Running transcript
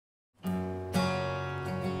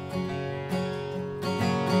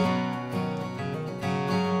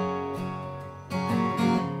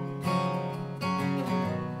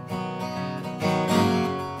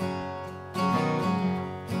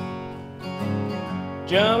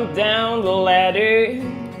jump down the ladder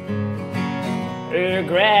or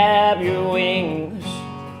grab your wings.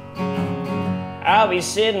 I'll be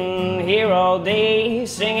sitting here all day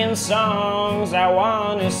singing songs I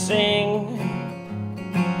want to sing.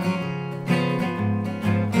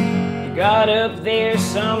 You got up there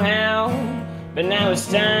somehow, but now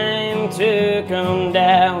it's time to come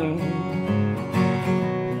down.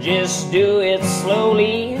 Just do it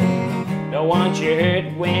slowly, don't want you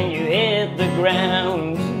hurt when you hit the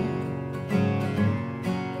ground.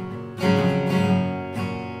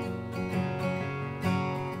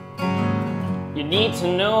 You need to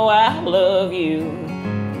know I love you.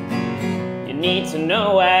 You need to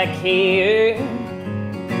know I care.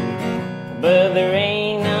 But there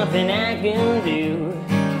ain't nothing I can do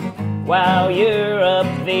while you're up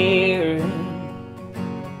there.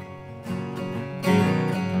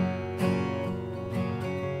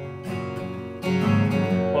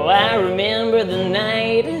 Well, I remember the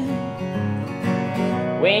night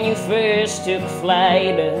when you first took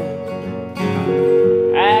flight.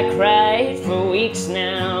 I cried for weeks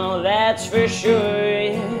now, that's for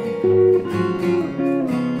sure.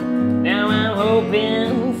 Now I'm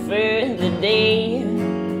hoping for the day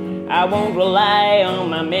I won't rely on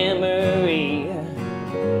my memory.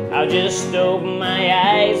 I'll just open my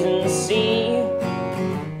eyes and see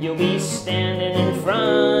you'll be standing in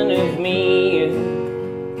front of me.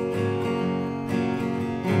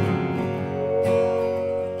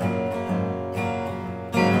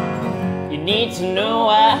 You need to know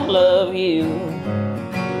I love you.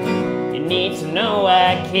 You need to know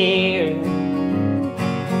I care.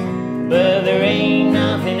 But there ain't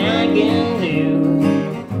nothing I can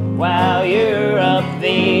do while you're up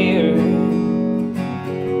there.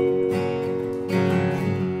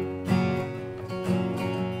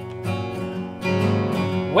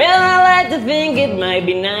 Well, I like to think it might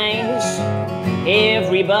be nice,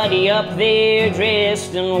 everybody up there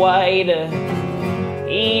dressed in white,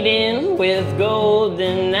 eating with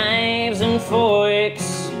golden knives and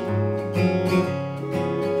forks.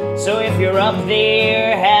 So if you're up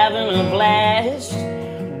there having a blast,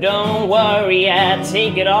 don't worry, I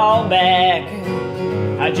take it all back.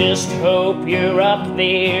 I just hope you're up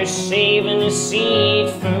there saving a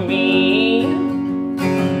seat for me.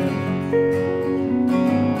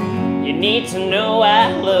 You need to know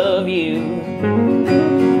I love you.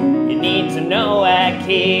 You need to know I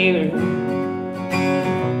care.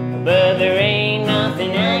 But there ain't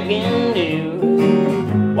nothing I can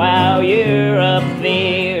do while you're up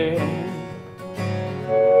there.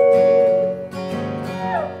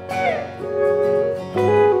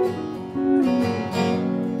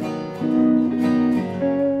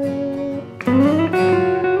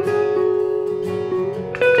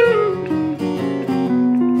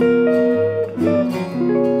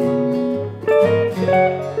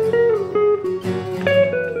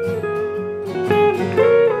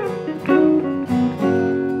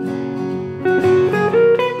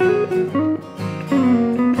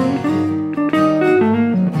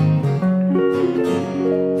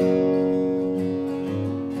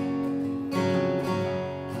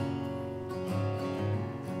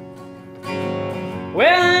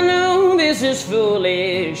 Well, I know this is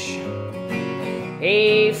foolish,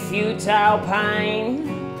 a futile pine,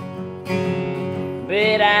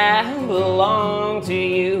 but I belong to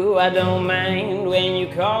you. I don't mind when you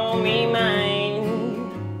call me mine.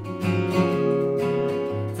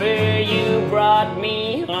 For you brought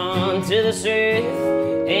me onto this earth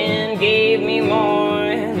and gave me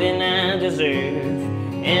more than I deserve.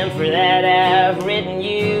 And for that I've written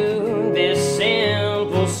you this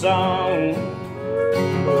simple song.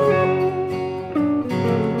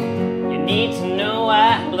 You need to know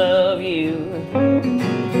I love you.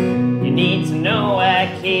 You need to know I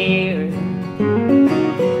care.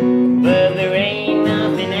 But there ain't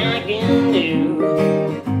nothing I can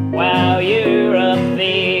do while you're up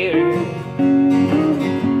there.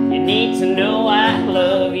 You need to know I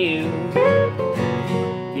love you.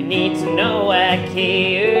 You need to know I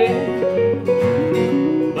care.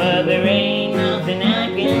 But there ain't nothing I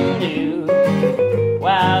can do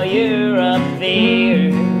while you're up there.